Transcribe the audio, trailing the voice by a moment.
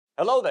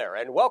Hello there,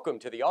 and welcome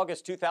to the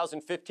August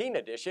 2015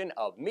 edition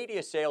of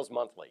Media Sales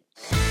Monthly.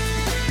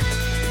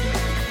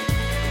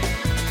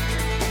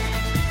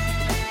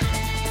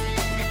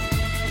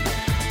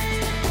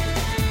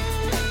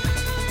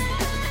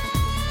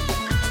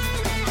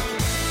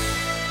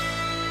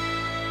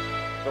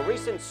 The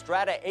recent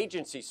Strata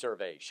Agency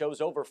survey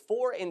shows over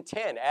 4 in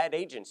 10 ad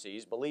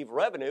agencies believe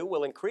revenue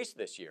will increase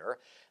this year.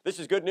 This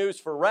is good news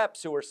for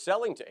reps who are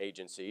selling to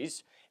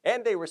agencies,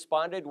 and they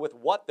responded with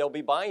what they'll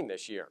be buying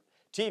this year.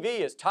 TV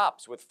is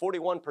tops, with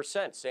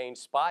 41% saying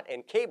spot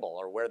and cable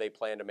are where they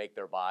plan to make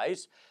their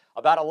buys.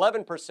 About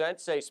 11%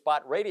 say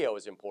spot radio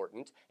is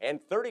important, and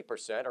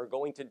 30% are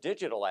going to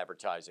digital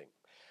advertising.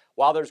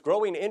 While there's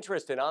growing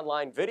interest in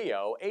online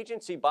video,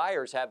 agency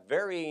buyers have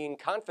varying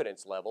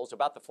confidence levels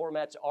about the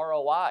format's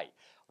ROI.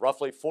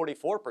 Roughly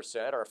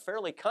 44% are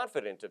fairly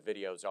confident of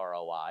video's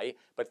ROI,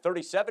 but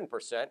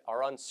 37%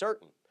 are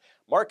uncertain.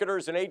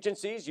 Marketers and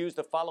agencies use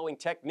the following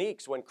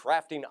techniques when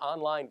crafting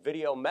online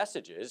video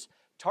messages: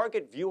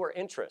 target viewer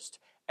interest,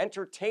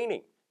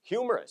 entertaining,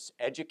 humorous,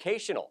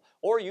 educational,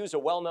 or use a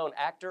well-known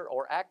actor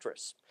or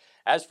actress.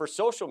 As for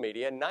social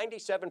media,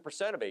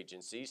 97% of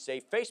agencies say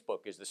Facebook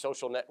is the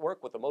social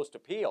network with the most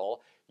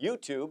appeal.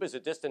 YouTube is a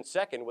distant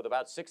second with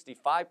about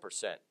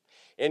 65%.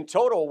 In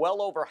total,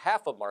 well over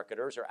half of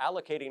marketers are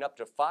allocating up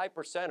to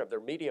 5% of their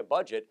media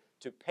budget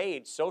to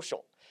paid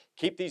social.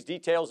 Keep these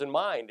details in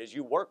mind as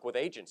you work with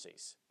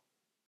agencies.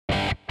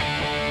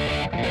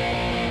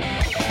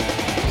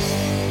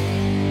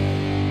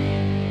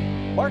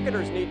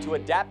 Marketers need to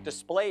adapt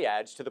display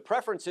ads to the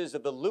preferences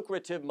of the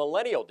lucrative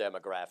millennial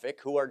demographic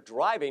who are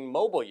driving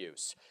mobile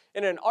use.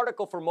 In an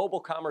article for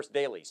Mobile Commerce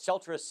Daily,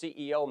 Celtris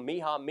CEO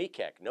Miha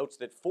Mikek notes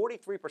that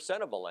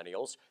 43% of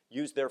millennials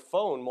use their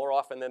phone more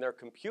often than their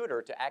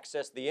computer to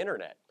access the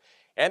internet.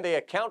 And they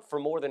account for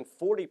more than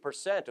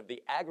 40% of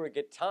the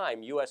aggregate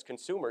time U.S.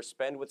 consumers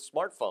spend with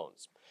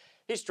smartphones.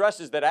 He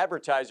stresses that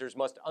advertisers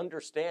must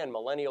understand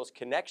millennials'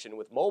 connection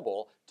with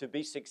mobile to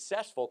be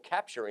successful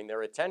capturing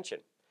their attention.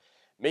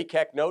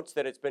 Mikek notes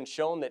that it's been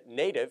shown that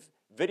native,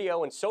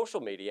 video and social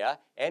media,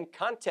 and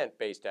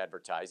content-based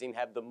advertising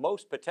have the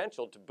most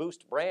potential to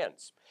boost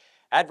brands.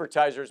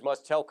 Advertisers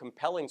must tell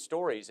compelling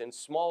stories in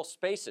small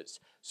spaces,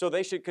 so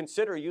they should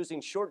consider using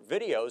short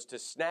videos to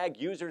snag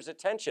users'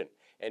 attention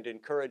and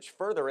encourage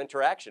further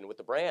interaction with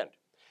the brand.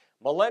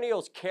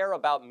 Millennials care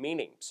about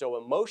meaning, so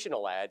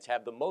emotional ads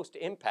have the most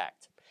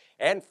impact.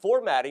 And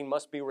formatting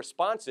must be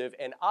responsive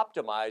and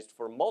optimized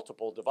for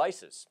multiple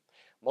devices.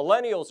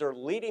 Millennials are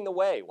leading the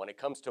way when it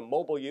comes to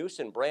mobile use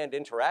and brand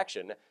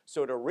interaction,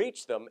 so to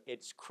reach them,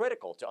 it's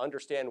critical to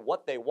understand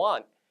what they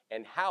want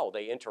and how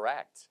they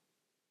interact.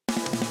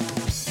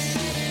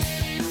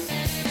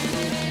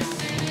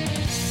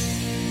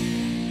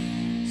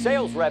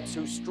 Sales reps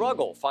who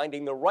struggle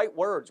finding the right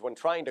words when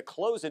trying to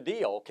close a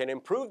deal can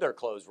improve their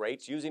close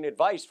rates using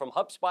advice from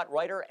HubSpot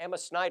writer Emma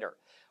Snyder.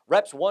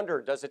 Reps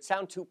wonder, does it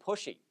sound too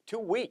pushy, too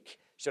weak?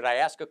 Should I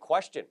ask a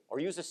question or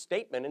use a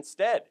statement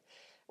instead?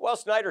 Well,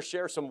 Snyder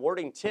shares some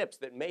wording tips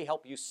that may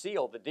help you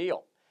seal the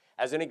deal.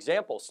 As an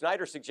example,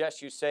 Snyder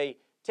suggests you say,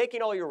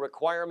 taking all your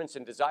requirements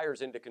and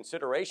desires into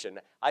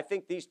consideration, I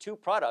think these 2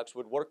 products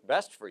would work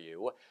best for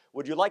you.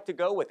 Would you like to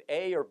go with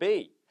A or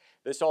B?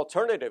 This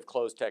alternative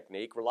close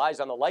technique relies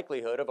on the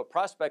likelihood of a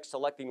prospect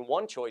selecting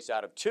one choice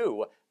out of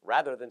 2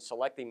 rather than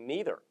selecting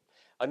neither.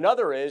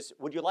 Another is,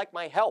 would you like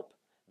my help?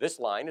 This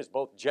line is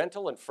both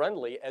gentle and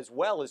friendly as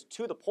well as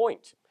to the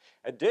point.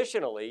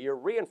 Additionally, you're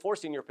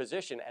reinforcing your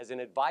position as an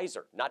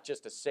advisor, not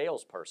just a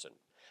salesperson.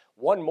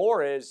 One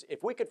more is,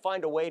 if we could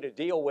find a way to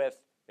deal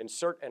with,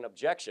 insert an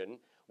objection,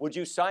 would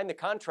you sign the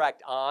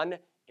contract on,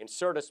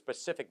 insert a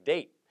specific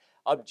date?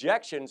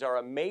 Objections are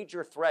a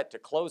major threat to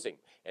closing,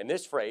 and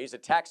this phrase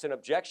attacks an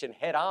objection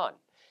head on.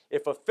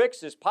 If a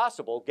fix is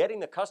possible, getting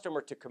the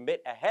customer to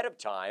commit ahead of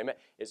time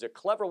is a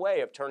clever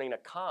way of turning a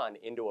con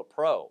into a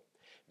pro.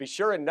 Be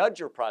sure and nudge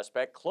your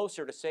prospect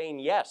closer to saying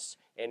yes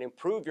and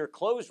improve your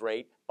close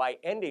rate by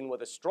ending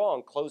with a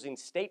strong closing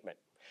statement.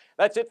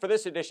 That's it for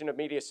this edition of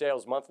Media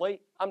Sales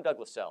Monthly. I'm Doug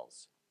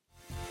Lascelles.